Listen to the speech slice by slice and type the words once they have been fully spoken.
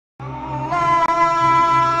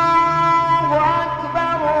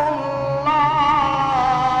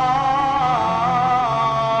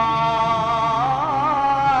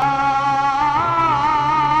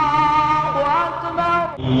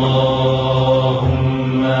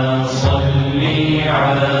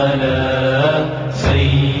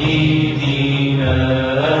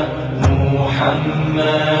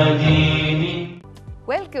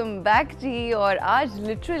Back जी। और आज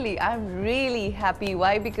literally I am really happy.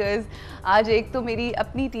 Y? Because आज एक तो मेरी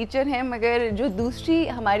अपनी टीचर हैं, मगर जो दूसरी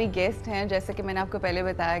हमारी गेस्ट हैं, जैसे कि मैंने आपको पहले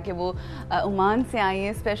बताया कि वो ओमान से आई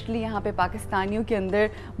हैं, स्पेशली यहाँ पे पाकिस्तानियों के अंदर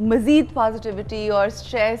मज़ीद पॉजिटिविटी और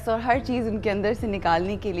स्ट्रेस और हर चीज़ उनके अंदर से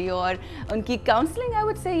निकालने के लिए, और उनकी काउंसलिंग आई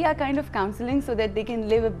वुड से या kind of counselling so that they can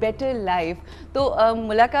live a better life. तो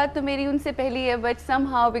मुलाकात तो मेरी उनसे पहली है, but some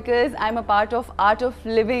how because I am a part of art of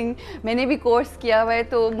living, मैंने भी कोर्स किया हुआ है,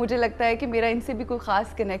 तो मुझे लगता है कि मेरा इनसे भी कोई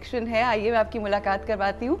ख़ास कनेक्शन है। आइए मैं आपकी मुलाकात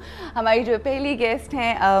करवाती हूँ। हमारी जो पहली गेस्ट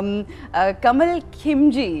हैं कमल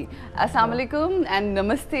खिमजी। अस्सलाम वालेकुम एंड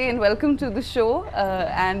नमस्ते and welcome to the show.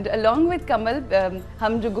 And along with कमल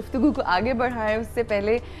हम जो गुफ्तगू को आगे बढ़ाएं उससे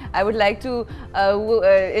पहले I would like to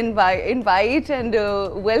invite and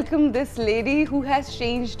welcome this lady who has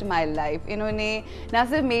changed my life. इन्होंने ना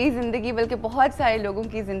सिर्फ मेरी ज़िंदगी बल्कि बहुत सारे लोगों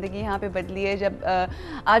की ज़िंदगी यहाँ पे बदली है। जब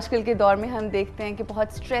आजकल के दौर में हम देखते हैं कि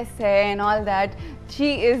बहुत स्ट्रेस है and all that,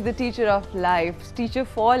 she is the teacher of life, teacher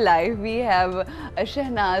for life. We have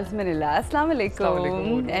Shehnaaz मिनिला। अस्सलाम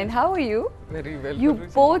वालेकुम and how are you? Very well. You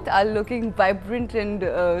both are looking vibrant and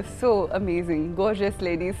so amazing, gorgeous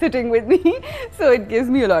ladies sitting with me. So it gives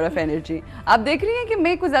me a lot of energy. आप देख रही हैं कि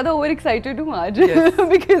मैं कुछ ज़्यादा over excited हूँ आज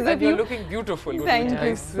because of you. You're looking beautiful. Thank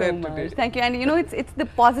you so much. Thank you. And you know it's the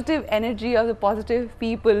positive energy of the positive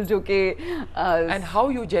people जो कि and how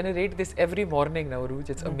you generate this every morning now,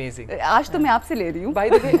 Ruj, it's amazing. आज तो मैं आपसे ले रही हूँ. By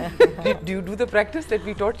the way, do you do the practice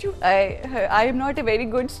that we taught you? I am not a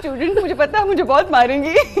very good student. मुझे पता है मुझे बहुत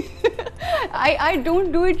मारेंगी. I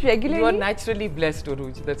don't do it regularly. You are naturally blessed,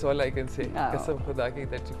 Uruj. That's all I can say. कसम खुदा की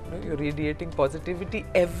that you're radiating positivity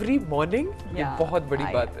every morning. ये बहुत बड़ी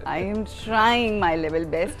बात है. I am trying my level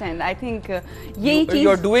best, and I think यही चीज़.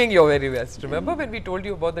 You're doing your very best. Remember when we told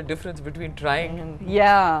you about the difference between trying?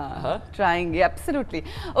 Yeah, trying. Absolutely.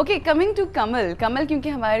 Okay, coming to Kamal. Kamal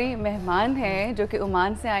क्योंकि हमारी मेहमान हैं जो कि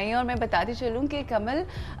Oman से आई हैं, और मैं बताती चलूँ कि कमल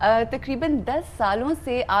तकरीबन 10 सालों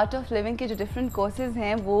से आर्ट ऑफ लिविंग के जो डिफरेंट कोर्सेज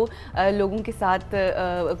हैं वो लोगों के साथ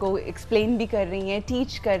को एक्सप्लेन भी कर रही हैं,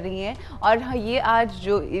 टीच कर रही हैं। और हाँ, ये आज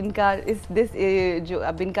जो इनका जो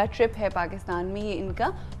अब इनका ट्रिप है पाकिस्तान में, ये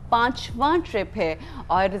इनका 5वां ट्रिप है।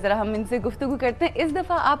 और ज़रा हम इनसे गुफ्तगू करते हैं। इस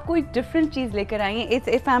दफ़ा आप कोई डिफरेंट चीज़ लेकर आई हैं। It's,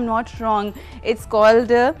 if I am not wrong, it's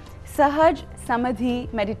called सहज समाधि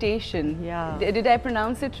meditation. Yeah. Did I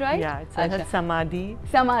pronounce it right? Yeah, it's सहज समाधि.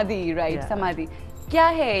 समाधि, right? Yeah. समाधि. क्या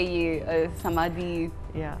है ये समाधि?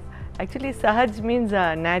 Yeah. Actually, Sahaj means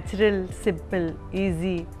natural, simple,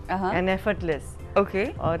 easy, and effortless. Okay.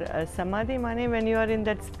 और समाधि माने when you are in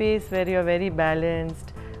that space where you are very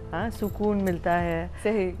balanced, सुकून मिलता है.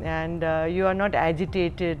 सही. And you are not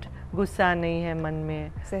agitated, गुस्सा नहीं है मन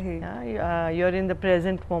में. सही. You are in the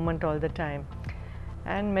present moment all the time.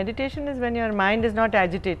 And meditation is when your mind is not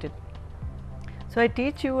agitated. So I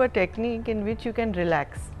teach you a technique in which you can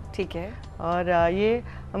relax. ठीक है. और ये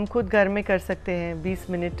हम खुद घर में कर सकते हैं 20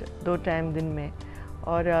 मिनट 2 टाइम दिन में.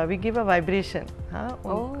 और वी गिव अ वाइब्रेशन.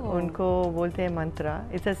 उनको बोलते हैं मंत्रा.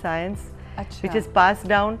 It's a science which is pass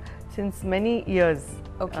down since many years.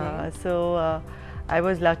 So I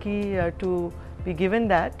was lucky to be given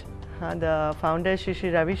that. The founder Shri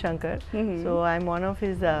Ravi Shankar. So I am one of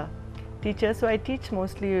his teacher, so I teach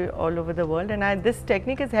mostly all over the world, and this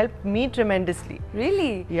technique has helped me tremendously. Really?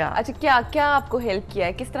 Yeah. अच्छा, क्या आपको help किया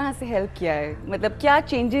है? किस तरह से help किया है? मतलब क्या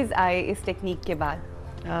चेंजेस आए इस टेक्निक के बाद?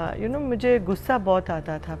 You know, मुझे गुस्सा बहुत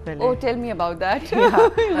आता था पहले. Oh, tell me about that.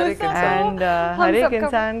 And हर एक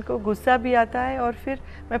इंसान को गुस्सा भी आता है, और फिर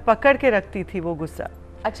मैं पकड़ के रखती थी वो गुस्सा.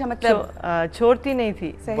 अच्छा, मतलब छोड़ती नहीं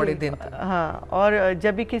थी बड़े दिन. हाँ, और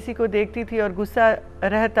जब भी किसी को देखती थी और गुस्सा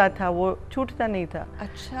रहता था वो छूटता नहीं था.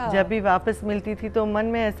 अच्छा. जब भी वापस मिलती थी तो मन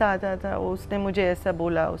में ऐसा आता था, उसने मुझे ऐसा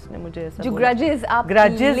बोला, उसने मुझे ऐसा जो बोला.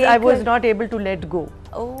 Grudges I was not able to let go.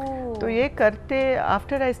 तो ये करते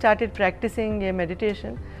आफ्टर आई स्टार्टेड प्रैक्टिसिंग ये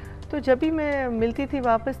मेडिटेशन, तो जब भी मैं मिलती थी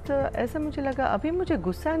वापस तो ऐसा मुझे लगा अभी मुझे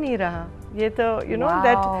गुस्सा नहीं रहा. ये तो you know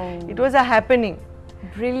that it was a happening.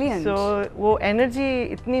 Brilliant. So वो energy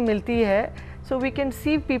इतनी मिलती है, so we can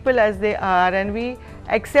see people as they are, and we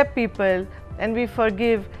accept people, and we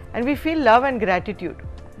forgive, and we feel love and gratitude.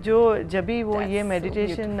 जो जब भी वो ये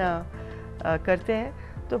meditation करते हैं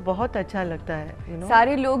तो बहुत अच्छा लगता है. You know?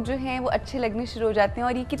 सारे लोग जो हैं वो अच्छे लगने शुरू हो जाते हैं,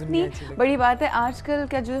 और ये कितनी बड़ी बात है. आजकल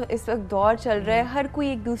का जो इस वक्त दौर चल रहा है, हर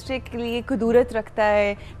कोई एक दूसरे के लिए कुदूरत रखता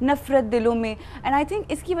है, नफरत दिलों में. एंड आई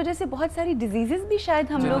थिंक इसकी वजह से बहुत सारी डिजीज़ेस भी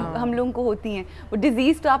शायद हम लोगों को होती हैं. वो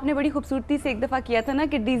डिजीज़ तो आपने बड़ी खूबसूरती से एक दफ़ा किया था ना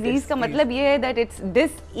कि डिजीज़ का मतलब ये है दैट इट्स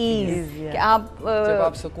डिस-ईज़, कि आप जब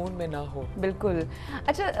आप सुकून में ना हो. बिल्कुल.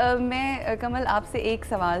 अच्छा, मैं कमल आपसे एक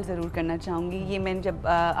सवाल ज़रूर करना चाहूँगी. ये मैंने जब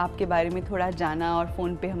आपके बारे में थोड़ा जाना और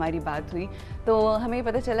फ़ोन पे हमारी बात हुई तो हमें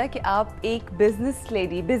पता चला कि आप एक बिजनेस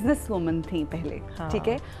लेडी, बिजनेस वुमन थी पहले, ठीक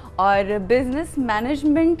है, और बिजनेस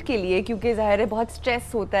मैनेजमेंट के लिए क्योंकि ज़ाहिर है बहुत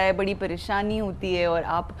स्ट्रेस होता है, बड़ी परेशानी होती है और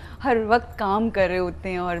आप हर वक्त काम कर रहे होते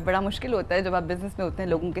हैं और बड़ा मुश्किल होता है जब आप बिजनेस में होते हैं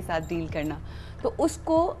लोगों के साथ डील करना, तो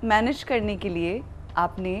उसको मैनेज करने के लिए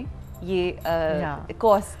आपने ये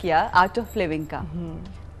कोर्स किया आर्ट ऑफ लिविंग का।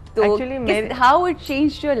 तो how it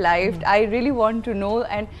changed your life, I really want to know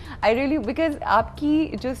and I really, because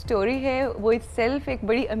आपकी जो स्टोरी है वो इटसेल्फ एक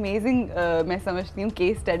बड़ी अमेजिंग मैं समझती हूँ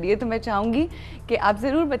केस स्टडी है, तो मैं चाहूँगी कि आप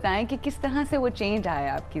ज़रूर बताएं कि किस तरह से वो चेंज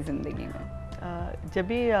आया आपकी ज़िंदगी में। जब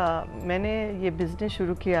भी मैंने ये बिज़नेस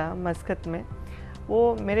शुरू किया मस्कत में,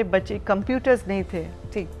 वो मेरे बच्चे कंप्यूटर्स नहीं थे,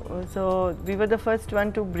 ठीक, so we were the first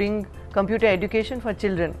one two bring computer education for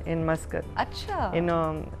children in मस्कत। अच्छा। इन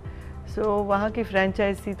सो वहाँ की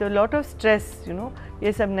फ्रेंचाइज थी तो lot of stress, you know,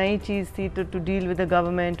 ये सब नई चीज़ थी to deal with the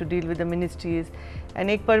government, to deal with the ministries, and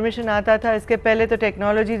एक परमिशन आता था, इसके पहले तो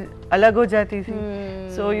टेक्नोलॉजी अलग हो जाती थी,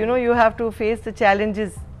 so you know you have to face the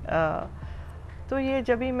challenges. तो ये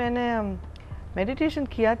जब भी मैंने मेडिटेशन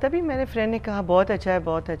किया तभी मेरे फ्रेंड ने कहा बहुत अच्छा है,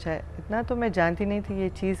 बहुत अच्छा है। इतना तो मैं जानती नहीं थी ये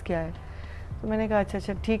चीज़ क्या है, तो मैंने कहा अच्छा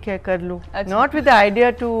अच्छा ठीक है कर लूँ, not with the idea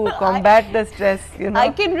to combat the stress, you know. I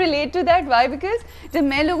can relate to that, why, because जब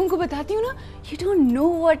मैं लोगों को बताती हूँ ना, you don't know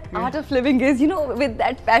what art of living is, you know, with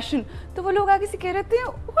that passion, तो वो लोग आगे से कह रहे हैं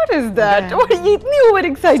व्हाट इज दैट, और ये इतनी ओवर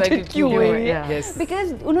एक्साइटेड क्यों है,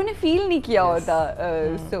 बिकॉज उन्होंने फील नहीं किया होता।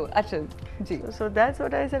 सो अच्छा जी, so that's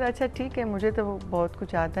what I said, अच्छा ठीक है, मुझे तो बहुत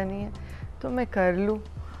कुछ आता नहीं है तो मैं कर लूँ।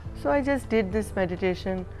 सो I just did this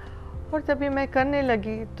meditation, और तभी मैं करने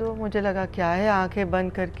लगी तो मुझे लगा क्या है, आंखें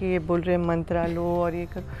बंद करके ये बोल रहे मंत्रा लो और ये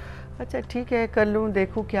कर, अच्छा ठीक है कर लूँ,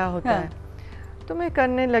 देखूँ क्या होता है। तो मैं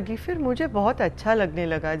करने लगी, फिर मुझे बहुत अच्छा लगने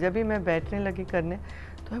लगा। जब भी मैं बैठने लगी करने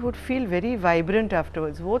तो I would feel very vibrant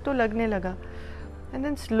afterwards, वो तो लगने लगा। एंड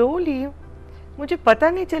देन स्लोली मुझे पता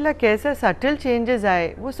नहीं चला कैसा सटल चेंजेस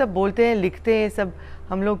आए। वो सब बोलते हैं, लिखते हैं, सब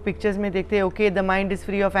हम लोग पिक्चर्स में देखते हैं, okay the mind is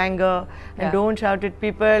free of anger and don't shout at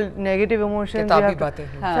people, negative emotions,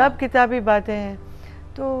 सब किताबी बातें हैं।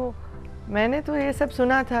 तो मैंने तो ये सब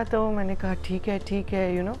सुना था, तो मैंने कहा ठीक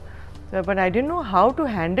है, you know, but I didn't know how to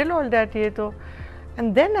handle all that. ये तो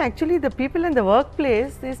and then actually the people in the work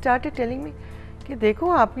place they started telling me कि देखो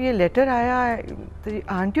आप ये लेटर आया,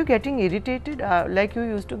 aren't you getting irritated like you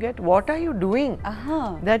used to get? What are you doing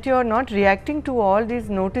that you are not reacting to all these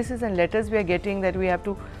notices and letters we are getting that we have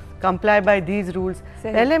to comply by these rules?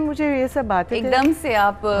 पहले मुझे ये सब बातें एकदम से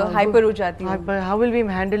आप hyper हो जाती हैं। How will we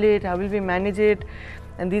handle it? How will we manage it?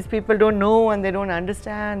 And these people don't know and they don't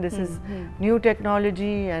understand. This is new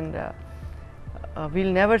technology and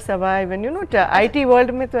we'll never survive. And you know, IT world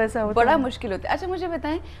में तो ऐसा होता है, बड़ा मुश्किल होता है। अच्छा मुझे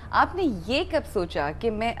बताएं, आपने ये कब सोचा कि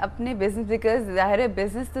मैं अपने बिजनेस, बिकॉज जाहिर है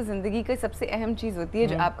बिजनेस तो जिंदगी की सबसे अहम चीज़ होती है,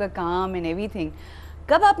 जो आपका काम एंड एवरीथिंग,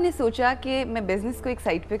 कब आपने सोचा कि मैं बिजनेस को एक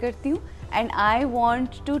साइड पे करती हूँ and I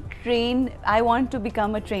want to train, I want to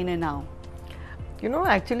become a trainer now? You know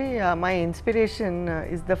actually my inspiration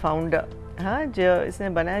is the founder, हाँ, जो इसने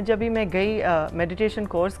बनाया। जब भी मैं गई मेडिटेशन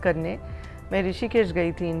कोर्स करने, मैं ऋषिकेश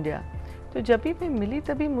गई थी इंडिया, तो जब भी मैं मिली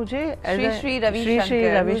तभी मुझे Shri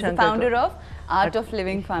Ravishankar, founder of art of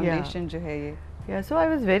living foundation जो है ये, Yeah, so I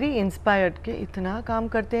was very inspired कि इतना काम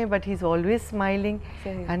करते हैं but he's always smiling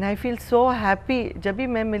and I feel so happy. जब भी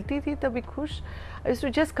मैं मिलती थी तभी खुश, I used to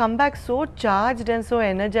just come back so charged and so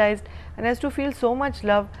energized and I used to feel so much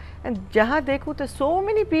love. And जहाँ देखूँ तो so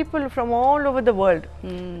many people from all over the world.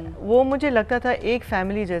 वो मुझे लगता था एक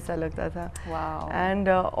family जैसा लगता था. Wow. And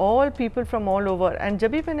all people from all over. And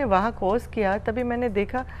जब भी मैंने वहाँ कोर्स किया तभी मैंने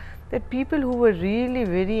देखा that people who were really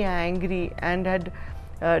very angry and had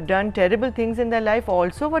done terrible things in their life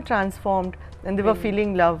also were transformed and they were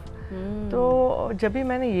feeling love. तो जब भी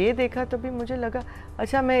मैंने ये देखा तभी मुझे लगा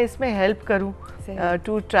अच्छा मैं इसमें हेल्प करूँ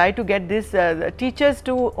to try to get this teachers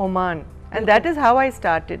to Oman. And that is how I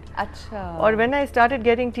started. अच्छा. और when I started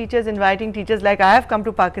getting teachers, inviting teachers, like I have come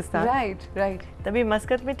to Pakistan. Right, right. तभी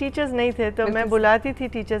मस्कत में teachers नहीं थे तो मैं बुलाती थी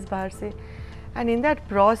teachers बाहर से. And in that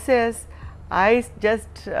process,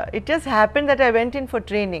 it just happened that I went in for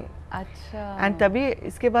training. अच्छा. And तभी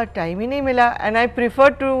इसके बाद टाइम ही नहीं मिला. And I prefer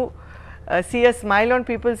to see a smile on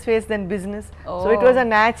people's face than business. So it was a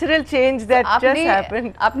natural change that just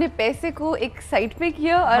happened. आपने पैसे को एक साइड पे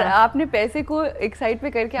किया और आपने पैसे को एक साइड पे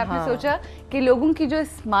करके आपने सोचा कि लोगों की जो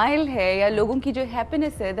स्माइल है या लोगों की जो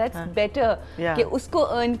हैप्पीनेस है that's better कि उसको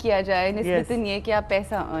अर्न किया जाए निस्बतन ये कि आप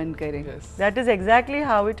पैसा अर्न करें. That is exactly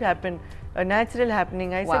how it happened. A natural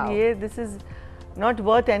happening. I said, this is not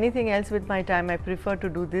worth anything else with my time. I prefer to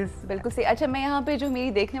do this. बिल्कुल सही। अच्छा, मैं यहाँ पे जो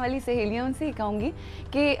मेरी देखने वाली सहेलियाँ उनसे ही कहूँगी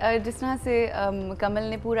कि जिस तरह से कमल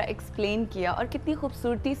ने पूरा एक्सप्लेन किया और कितनी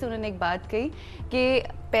खूबसूरती से उन्होंने एक बात कही कि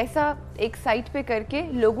पैसा एक साइड पे करके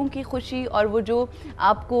लोगों की खुशी और वो जो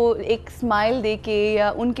आपको एक स्माइल दे के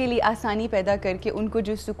या उनके लिए आसानी पैदा करके उनको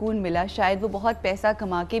जो सुकून मिला, शायद वो बहुत पैसा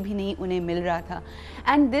कमा के भी नहीं उन्हें मिल रहा था।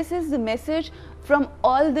 And this is the message from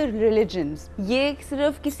all the religions. ये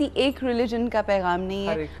सिर्फ किसी एक रिलीजन का पैगाम नहीं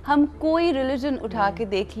है। हम कोई रिलीजन उठा के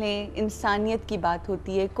देख लें, इंसानियत की बात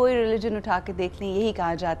होती है। कोई रिलीजन उठा के देख लें, यही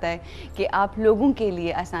कहा जाता है कि आप लोगों के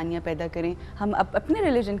लिए आसानियाँ पैदा करें। हम अपने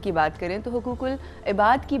रिलीजन की बात करें तो हुकूकुल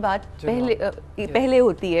इबाद की बात पहले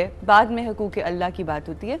होती है, बाद में हुकूक अल्लाह की बात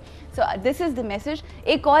होती है। So this is the message.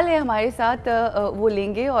 एक कॉल है हमारे साथ, वो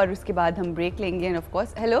लेंगे और उसके बाद हम ब्रेक लेंगे। End of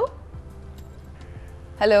course hello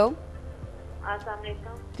hello अस्सलाम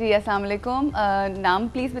वालेकुम जी, अस्सलाम वालेकुम। नाम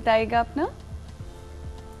प्लीज़ बताइएगा अपना।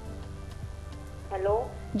 हेलो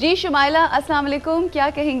जी शुमाइला, अस्सलाम वालेकुम, क्या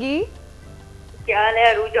कहेंगी? क्या हाल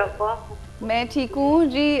है अरूज अब्बा? मैं ठीक हूँ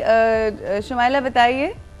जी। शुमाइला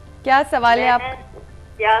बताइए क्या सवाल है आप?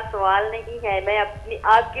 क्या सवाल नहीं है, मैं अपनी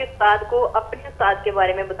आपके उस्ताद को अपने उस्ताद के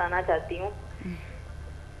बारे में बताना चाहती हूँ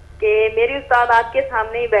कि मेरी उस्ताद आपके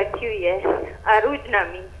सामने ही बैठी हुई है, अरूज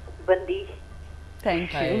नामी बंदी। Thank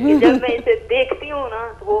you. जब मैं इसे देखती हूँ ना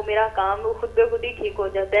तो वो मेरा काम वो खुद ब खुद ही ठीक हो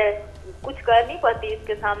जाता है। कुछ कर नहीं पाती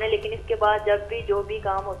इसके सामने, लेकिन इसके बाद जब भी जो भी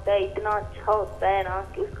काम होता है इतना अच्छा होता है ना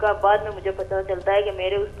कि उसका बाद में मुझे पता चलता है कि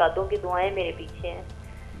मेरे उस्तादों की दुआएं मेरे पीछे हैं।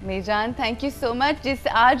 मेरी जान, थैंक यू सो मच। जिस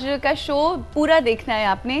आज का शो पूरा देखना है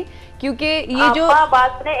आपने, क्योंकि ये जो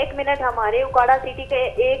बात सुने, 1 मिनट, हमारे उकाड़ा सिटी के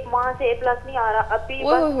एक माह से A+ नहीं आ रहा, अभी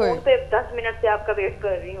बस फोन पे 10 मिनट से आपका वेट कर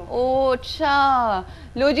रही हूँ। ओह अच्छा,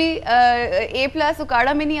 लो जी, A+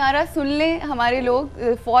 उकाड़ा में नहीं आ रहा, सुन लें हमारे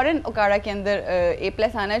लोग, फॉरेन उकाड़ा के अंदर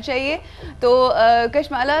A+ आना चाहिए। तो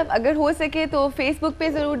कशमाला अगर हो सके तो फेसबुक पे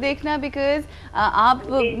ज़रूर देखना, बिकॉज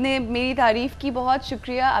आपने मेरी तारीफ़ की, बहुत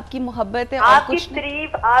शुक्रिया, आपकी मोहब्बत है। और आपकी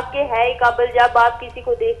तारीफ आपके है ही काबिल। जब आप किसी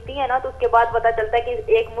को देखती हैं ना तो उसके बाद पता चलता है कि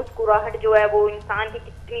एक मुस्कुराहट जो है वो इंसान की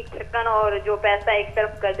कितनी थकन और जो पैसा एक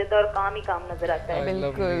तरफ कर देता है और काम ही काम नजर आता है।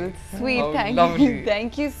 बिल्कुल sweet,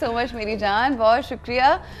 thank you so much मेरी जान, बहुत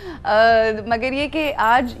शुक्रिया। मगर ये कि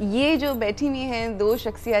आज ये जो बैठी हुई हैं दो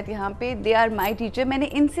शख्सियत यहाँ पे, दे आर माई टीचर। मैंने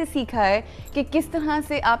इनसे सीखा है कि किस तरह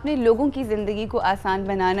से आपने लोगों की ज़िंदगी को आसान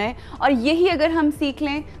बनाना है, और यही अगर हम सीख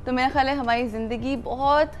लें तो मेरा ख्याल है हमारी ज़िंदगी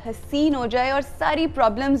बहुत हसीन हो जाए। और सारी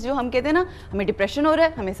प्रॉब्लम्स जो हम कहते हैं ना, हमें डिप्रेशन हो रहा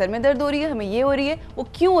है, हमें सर में दर्द हो रही है, हमें ये हो रही है, वो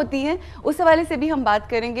क्यों होती हैं, उस हवाले से भी हम बात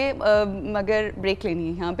करेंगे। मगर ब्रेक लेनी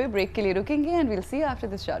है यहाँ पे, ब्रेक के लिए रुकेंगे and will see you after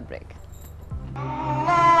this short break.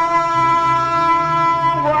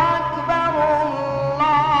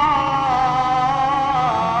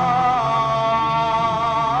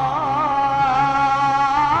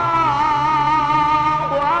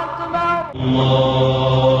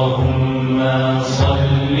 Allahumma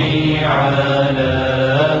salli ala